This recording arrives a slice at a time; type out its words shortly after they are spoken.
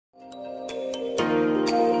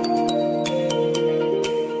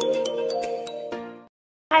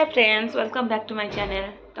Friends welcome back to my channel.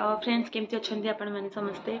 तो friends केमती अच्छा आपण मैंने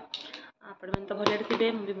समस्ते आपण मैंने तो भले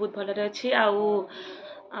थे मुझे बहुत भलरे अच्छी आउ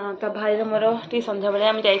तो भाई मोर टी संध्या बेले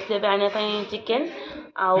आम जाइए आने चिकेन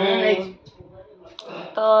आउ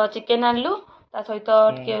तो चिकेन आनलु ता सहित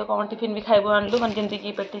टे कौन टिफिन भी खाइबू आनलु मैं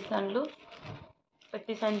जमीक पेटिस आनलु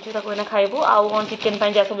पेटिस आनी खाइबू आउ कौन चिकेन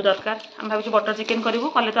जहाँ सब दरकार आम भाई बटर चिकेन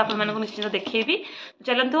करूँ कले तो आपको निश्चित देखी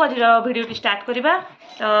चलतु आज भिडियो स्टार्ट करवा।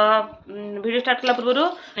 तो भिडियो स्टार्ट कला पूर्व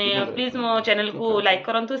प्लीज मो चैनल को लाइक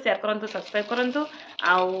करूँ शेयर करूँ सब्सक्राइब करूँ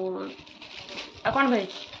कौन भाई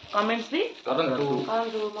कमेंट्स भी करूँ मो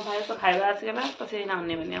भाई तो खाଇବା आसगला तो से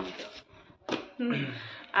अनेबनी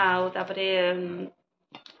आउे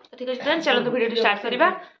ठीक अच्छे चलते भिडियो स्टार्ट करवा।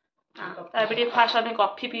 फास्ट आम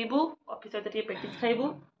कॉफी पीबू कॉफी सहित पेटिस खाइबू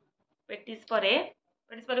पेटिस पर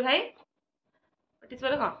भाई पेटिस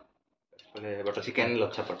पर कौन बटर चिकेन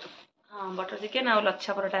लच्छा पराठा हाँ बटर चिकेन आ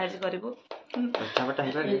लच्छा पराठा आज करूँ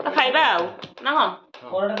तो खाइबा ना हाँ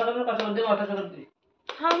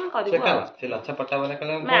हाँ मैं लच्छा पराठा वाला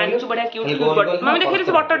कलर मैं आनी बढ़िया क्यूट मम्मी देखिए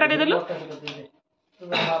से बटर डाली देलु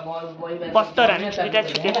बटर आनी छुटिया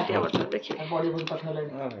छुटिया बटर देखिए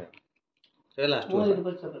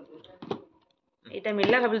एटा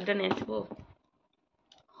मिलला भाभी दुटा नहीं आसबो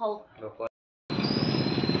हाउ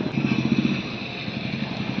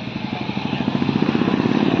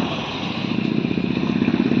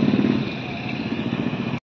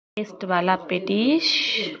टेस्ट वाला पेटिस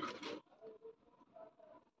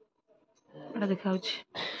देखा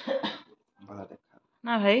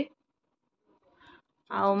ना भाई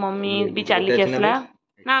आओ मम्मी भी चलिक आसला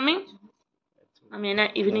ना मम्मी ना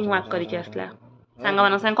इवनिंग वॉक करके आसला सांग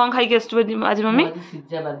मान संग कौन खाई आज मम्मी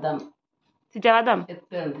सिजा बादाम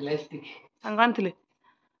सांग आनथिले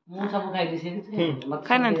मु सब खाई से मत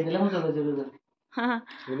खाना देले मु सब जरूर हां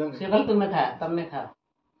से कल तुम खा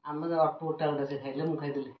हम अटोटा उडा से खाइले मु खाई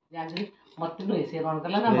देले जागरी मत नु से कोन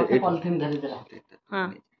कला ना मत पॉलिथिन धरि देला हां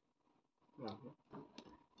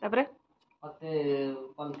तापरे मते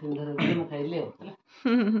पॉलिथिन धरि देले मु खाइले होला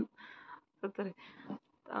सतरे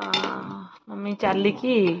मम्मी चली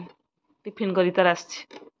की टिफिन करी तर आछ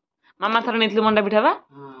मामा थर नेतलु मंडा पिठा बा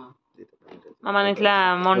मामा नेतला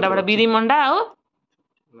मंडा बडा बिरी मंडा आ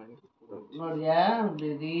नडिया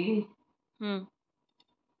बिरी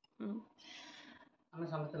हम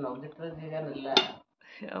समस्त नॉब्जेक्ट जे जा नला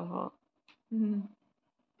ओहो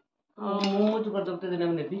मु जो कर दते दिन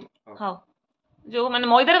हम नेबी हां जो माने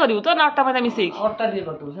मैदा करियो तो ना आटा मैदा मिसई आटा दे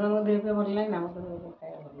कटू से देह पे भल नहीं ना मत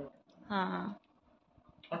खाए भल हां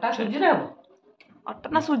आटा सुजी रे आटा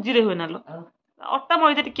ना सुजी रे होय ना लो आटा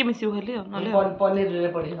मैदा टिके मिसियो खाली नले पनीर रे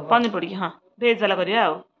पड़ी हां भेज वाला करिया आ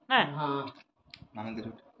ना हां माने दे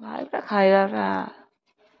भाई का खाइबा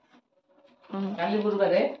काली गुरुवार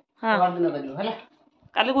रे हां और दिन करियो हला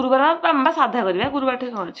काली गुरुवार हम साधा करिया गुरुवार ठे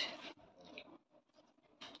कौन अछि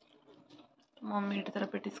मम्मी एटा तरह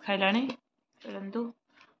पेटिस खाइलानी चलंतु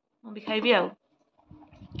मु भी खाइबी आ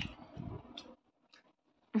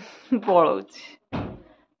पळौछि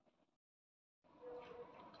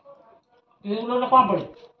एगुलो कोन पड़ी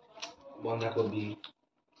बंधा कोबी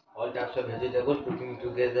all types of vegetables cooking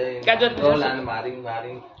together गाजर all and marrying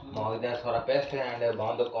मैदा सारा पेस्ट एंड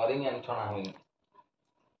बंद करिंग एंड छना होई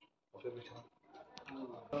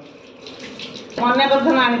मन्ने कर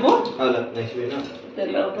धना आनिबो होला नेक्स्ट वीक ना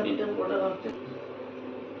तेल उठा लीटर बड़ा करते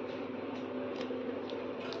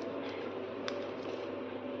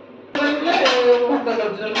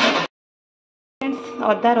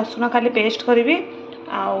अदा रसुण खाली पेस्ट करी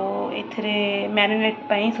आउे मैरिनेट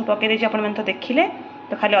सब पकई आप तो देखिले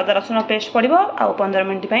तो खाली अदा रसुण पेस्ट पड़ो आउ 15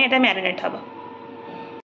 मिनट ये मैरिनेट हम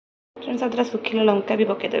फ्रेंड्स अदा सुखिला लंका भी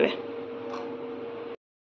पकईदे।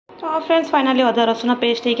 तो फ्रेंड्स फाइनाली अदा रसुण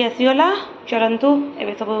पेस्ट होगी आसीगला चलतु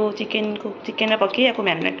एवं सब चिकेन पकई या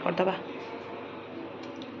मैरिनेट करदे।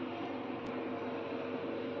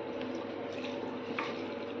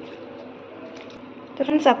 तो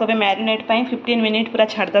फ्रेंड्स आपको मैरिनेट 15 मिनिट पूरा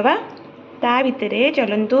छाड़दबा ता भितर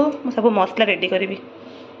चलतु सब मसला रेडी करी।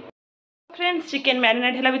 फ्रेंड्स चिकेन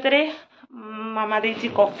मैरिनेट है भितर मामा देती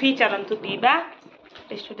कॉफी चलतु पीवा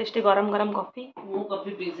टेस्टी टेस्टी गरम गरम कॉफी मु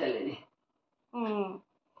कॉफी पी साले मु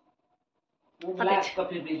ब्लैक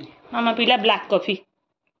कॉफी पी मामा पीला black coffee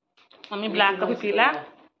mummy black coffee पीला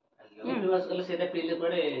बस कल सेटा पीले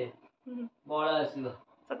पड़े बड़ा आसीबो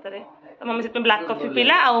सतरे तो मम्मी से ब्लैक कॉफी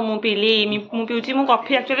पीला आ मु पीली मु पीउची मु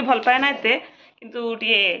कॉफी एक्चुअली भल पाए ना एते किंतु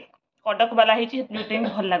टिए कड़क वाला हिची दुटे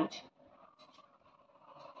भल लागुची।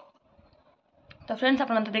 तो फ्रेंड्स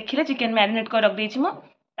आप देखिले चिकेन मैरिनेट कर रख देछि मु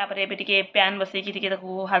तापर एबे टिके पैन बसई कि टिके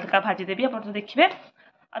ताको हल्का भाजी देबी आप देखिबे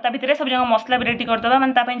आ ता भितर सब जगह मसला भी रेडी कर दबा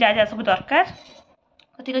माने ता पई जा जा सब दरकार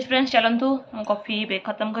ठीक अच्छे फ्रेंड्स चलतु मु कॉफी बे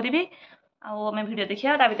खत्म करी आम वीडियो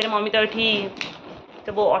देखिए ता भीतर मम्मी तो ये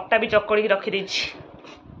सब अटा भी चकड़ी रखी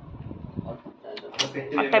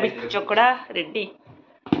अटा भी चकड़ा रेडी।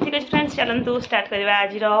 ठीक अच्छे फ्रेंड्स चलतु स्टार्ट करवा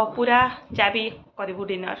आज पूरा चाबी करूँ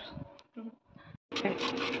डिनर।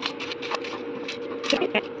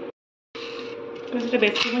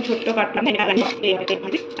 बेस छोट काटा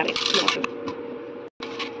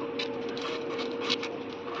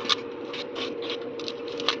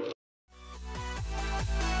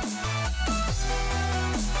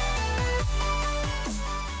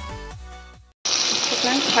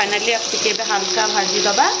फाइनाली आपके हल्का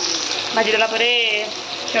भाजीदबा भाजीदेला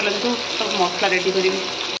चलतु सब मसला रेडी करी।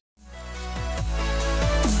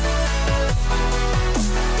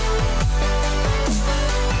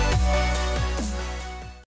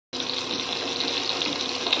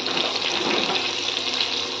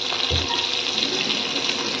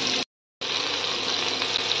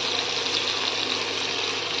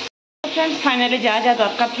 फ्रेंड्स फाइनाली जहाँ जहाँ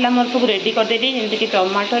दरकार था मोर सब रेडी करदेली जमीक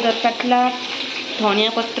टमाटो दरकार था धनिया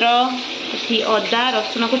पत्र ये अदा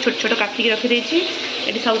रसुण को छोट छोट काटिक रखीदे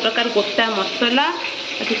ये सब प्रकार गोटा मसला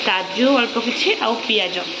ये काजू अल्प किसी आउ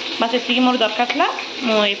पियाज बस ये मोर दरकार था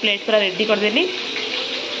मुझे प्लेट पूरा रेडी करदेली।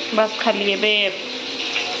 बस खाली एबे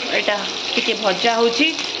एटा टिके भजा होची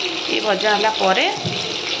ये भजा हला परे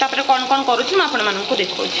तापरे कौन कौन करूची मैं आपण मानक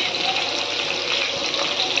देखो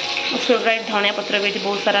फेवरेट धनिया पत्र भी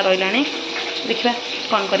बहुत सारा रही देखा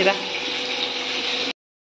कौन करवा।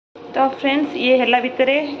 तो फ्रेंड्स ये है भितर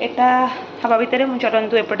एटा हवा भितर मुझे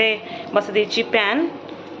चलतु एपटे बस देची पैन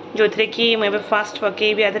जो थे कि मुझे फास्ट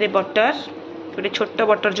पकेबी आधे बटर गोटे छोट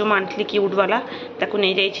बटर जो आनी क्यूट वाला ताकू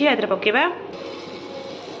नहीं जाइए आधे पकेबा।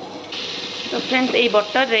 तो फ्रेंड्स ये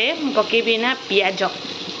बटर रे पकेबी ना पियाज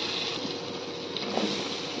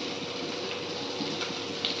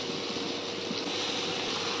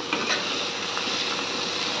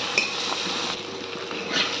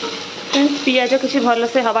पियाज किसी भल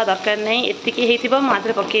से हवा दरकार नहीं एति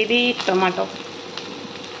मात्र पकेबी टमाटो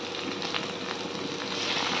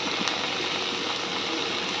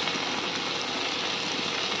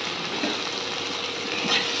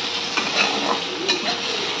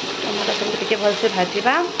टमाटो भल से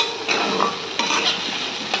भाजवा।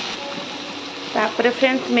 तापर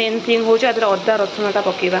फ्रेंड्स मेन थिंग हूँ अदा रसुणटा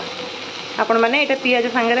पकेबा आपण मैंने यहाँ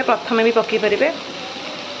पियाज सांगे प्रथम भी पकई पारे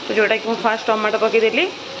तो जोटा कि फास्ट टमाटो पकईदेली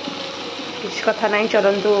किसी कथा नहीं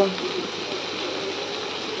चलतु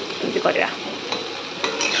करवा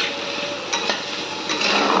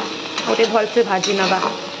गोटे भल से भाजी नवा।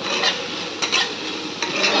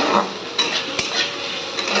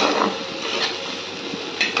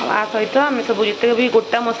 आ सहित आम सब जिते भी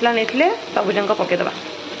गोटा मसला नहीं सब जाक पकईदबा।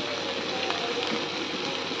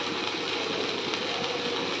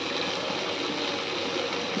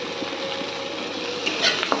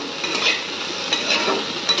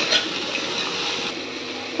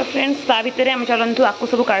 तो फ्रेंड्स ता भितर आम चलतु आपको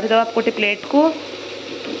सब काढ़ीदबा गोटे प्लेट को।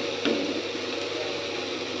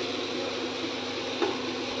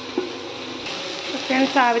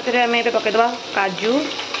 फ्रेंड्स ता भितर आम ए पकईदबा काजू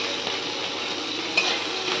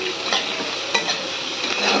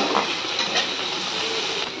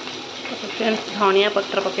फ्रेंड्स धनिया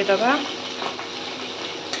पत्र पकईदबा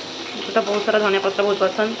तो बहुत सारा धनिया पत्र बहुत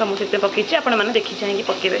पसंद तो मुझे पकई आपण मैंने देखी चाहिए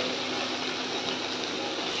पकेबे।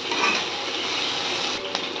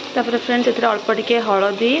 तापर फ्रेंड्स ये अल्प टिके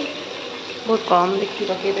हलदी बहुत कम देखिए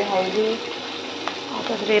पकेबे हलदी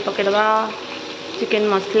तापर पकईदबा चिकेन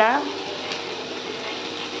मसला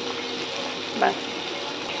बस।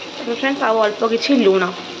 तापर फ्रेंड्स आउ अल्प किसी लुण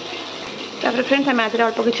तापर फ्रेंड्स आम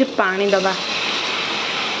अल्प किसी पानी दबा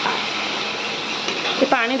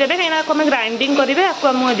पानी देवे कहीं आम ग्राइंडिंग करेंगे आपको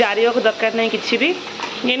आम जारी दरकार नहीं किसी भी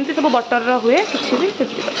जमी सब बटर हुए किसी भी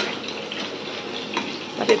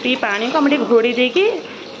ये पानी को आम घोड़ी देकी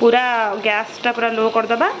पूरा गैसटा पूरा लो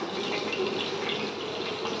करदबा।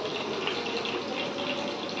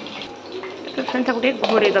 फ्रेंड्स गोटे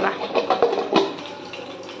घोड़े दबा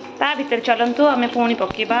ता भीतर चलतु आम पुणी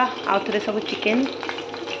पकेबा आउ थे सब चिकेन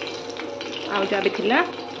आउ जहाँ भी थिला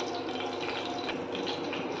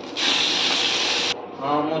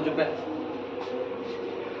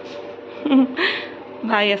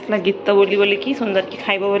भाई आसला गीत बोली बोली कि सुंदर की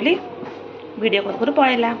खाइब बोली वीडियो कल कर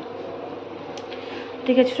पड़ेगा।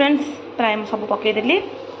 ठीक है फ्रेंड्स प्राय सब पकईदेली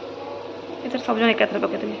एथर सब जन एक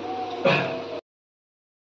पकईदेली।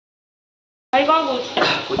 भाई कौन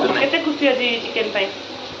कहते खुशी अच्छी चिकेन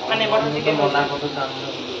माने बटर चिकेन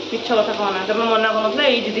मिछ कथा कहना जब मना कर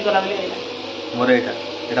ये जिद कला मोर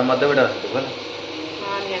यहाँ मत बेटा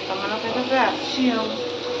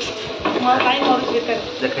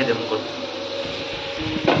देखा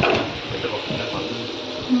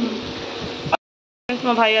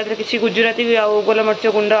मो भाई आदि किसी गुजराती आउ गोलमरीच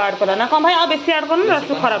गुंड आड कला ना कौन भाई आ बेसी आड करना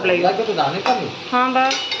रात खराब लगे हाँ बा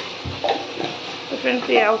तो फ्रेंड्स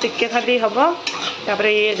ये आउ टिके खाली हम तापर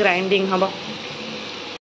ये ग्राइंडिंग हम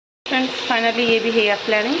फ्रेंड्स फाइनली ये भी हो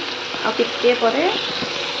आसलानी आ टिके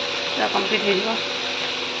कंप्लीट हो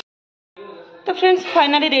तो फ्रेंड्स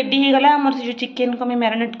फाइनली रेडी हो गला आमर जो चिकेन को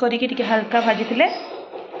मैरिनेट करके हल्का भाजी थे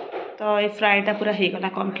तो ये फ्राएटा पूरा हो गला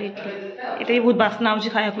कंप्लीट ये भी बहुत बास्ना हो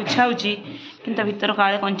खाया इच्छा हो भीतर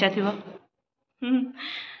काले कंचा थी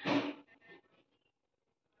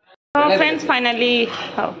तो फ्रेंड्स फाइनली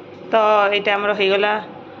हाँ तो यहाँ आमर हो गला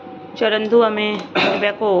चलतु आम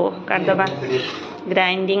को काटदबा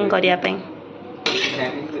ग्राइंडिंग करने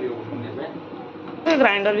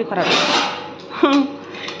ग्राइंडर भी खराब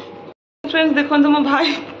फ्रेंड्स देखो मो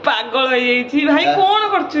भाई पागल हो भाई कौन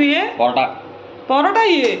कर परोटा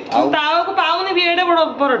ये ताव को पाऊनी भी एडे बड़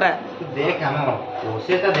परोटा देख हम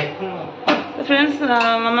ओसेटा देखू तो फ्रेंड्स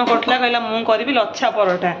मामा कोठला कहला मु करबी लच्छा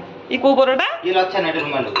परोटा ई को परोटा ये लच्छा नेट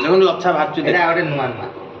रुमाल देखो लच्छा भाजछु एटा आडे नुआ नुआ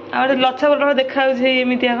आडे लच्छा परोटा देखा जे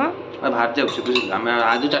एमिति आ भाज जाउछु हम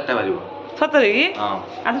आज चारटा बारिबो सतरे की हां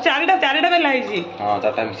आ तो चारटा बेला हिची हां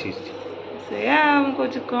चारटा मिसी से हम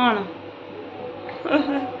कुछ कोन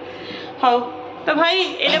हाउ तो भाई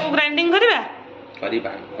एले को ग्राइंडिंग करबा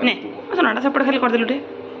ने सुनाटा सेपट खाली कर देलु टे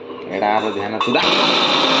एडा आरो ध्यान तुडा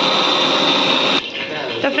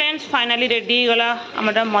तो फ्रेंड्स फाइनली रेडी गला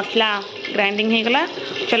हमर मसला ग्राइंडिंग हो गला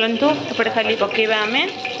चलंतु एपटे खाली पकेबा आमे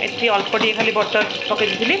एठी अल्प टी खाली बटर पके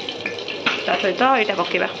दिली ता सहित एटा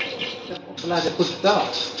पकेबा पतला देखु तो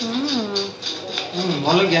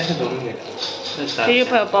भलो गैस दोगे ये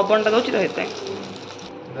पवन टा दोची रहते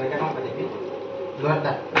एटा कोन करबी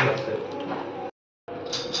दुआरटा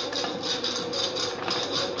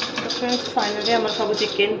फ्रेंड्स फाइनली हमर सब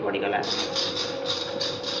चिकन पड़ी गला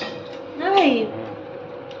ना भाई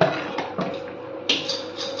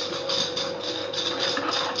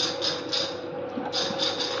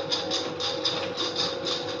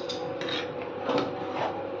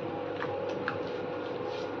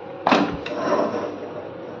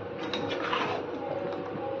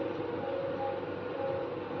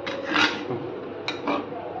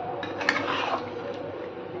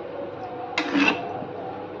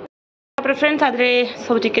फ्रेंड्स आदरे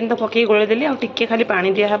सब चिकेन तो पकई गोले देली आ टिके खाली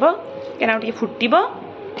पानी दिया हबो केना टिके फुटिबो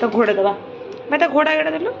तो घोड़े दबा मैं तो घोड़ा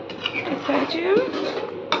गेड़ा देलु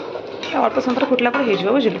अल्प समय फुटला पर हो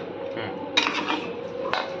जाए बुझलु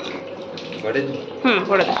घोड़े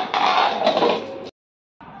घोड़े दे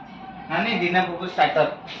नानी दीना पुकु स्टार्टर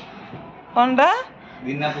कोनडा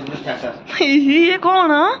दीना पुकु स्टार्टर ये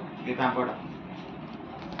कौन ये पापड़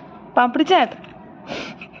पापड़ी चाट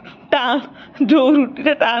टाण जो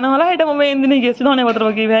रुटी टाण होला एटा मम्मी एंदी नहीं गेसी धनिया पत्र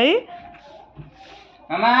पकी भाई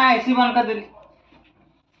मामा ऐसी बंद कर देली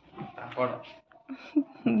पापड़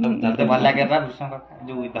तब जल्दी भल लागे बा भूषण का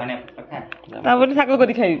जो धनिया पत्र खा ता बोली साकल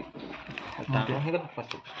करी खाई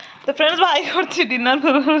तो फ्रेंड्स भाई करछि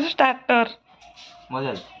डिनर स्टार्टर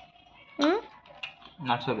मजा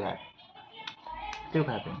नॉट सो बैड क्यों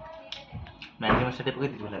खाते हैं मैंने मस्त टिप के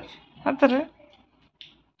दी बोला अतरे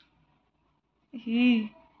ही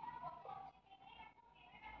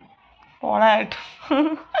पड़ाट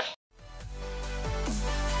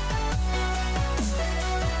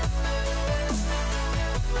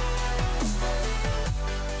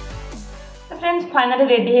फ्रेंड्स फाइनली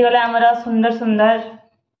रेडी हो गला हमर सुंदर सुंदर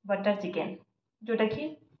बटर चिकन जोटा कि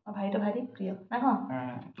भाई तो भारी प्रिय ना हाँ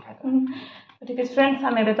ठीक है फ्रेंड्स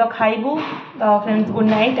आम ए तो खाइबू तो फ्रेंड्स गुड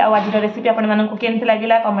नाइट आज रेसिपी आपको केमती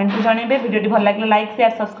लगे कमेंट जनइबे वीडियो भल लगे लाइक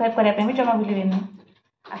शेयर सब्सक्राइब करने भी जमा भूलिए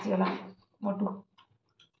आसीगला मोटू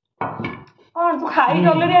कौन तू खाई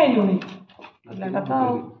ऑलरेडी आइलुनी पिलाटा तो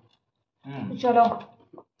चलो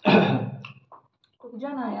रुक जा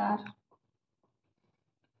ना यार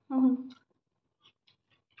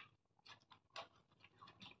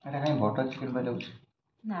एटा कहीं बटर चिकन बाले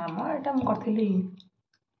ना मो एटा मु करथिली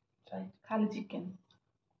खाली चिकन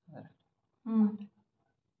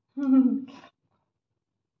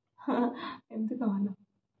एमती कहला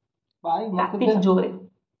भाई मत जोरे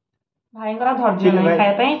भाई धैर्य नहीं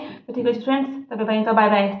खाया तो ठीक अच्छे फ्रेंड्स तब तो बाय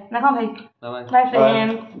बाय ना कौन भाई बाय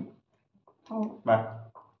फ्रेंड्स बाय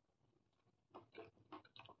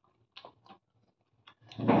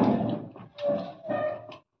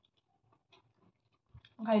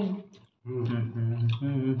खाई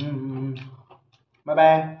bye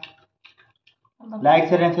bye like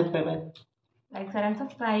share and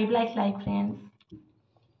subscribe like friends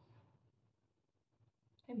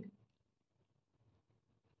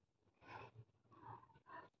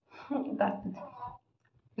that's it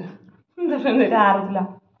ସେଇଟା ହାରୁଥିଲା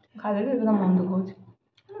ଖାଇଦେଲି ସେଇଟା ମନ ଦୁଃଖ ହେଉଛି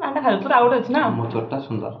ନାଟା ଖାଇଲି ପୁରା ଆଉ ଗୋଟେ ଅଛି ନା ମୋ ଚୋରଟା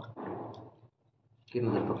ସୁନ୍ଦର କି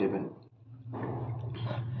ନଜର ପକେଇବେନି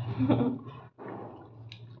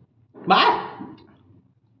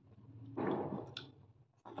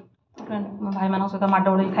ମୋ ଭାଇମାନଙ୍କ ସହିତ ମାଡ଼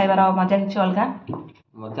ଗୋଳେଇ ଖାଇବାର ମଜା କିଛି ଅଲଗା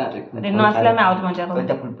ମଜା ରେନୁ ଆସିଲେ ଆମେ ଆହୁରି ମଜା କରୁ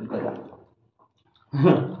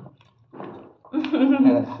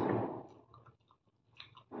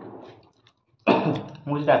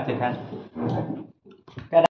ମୁଁ ରାତି ଖାଏ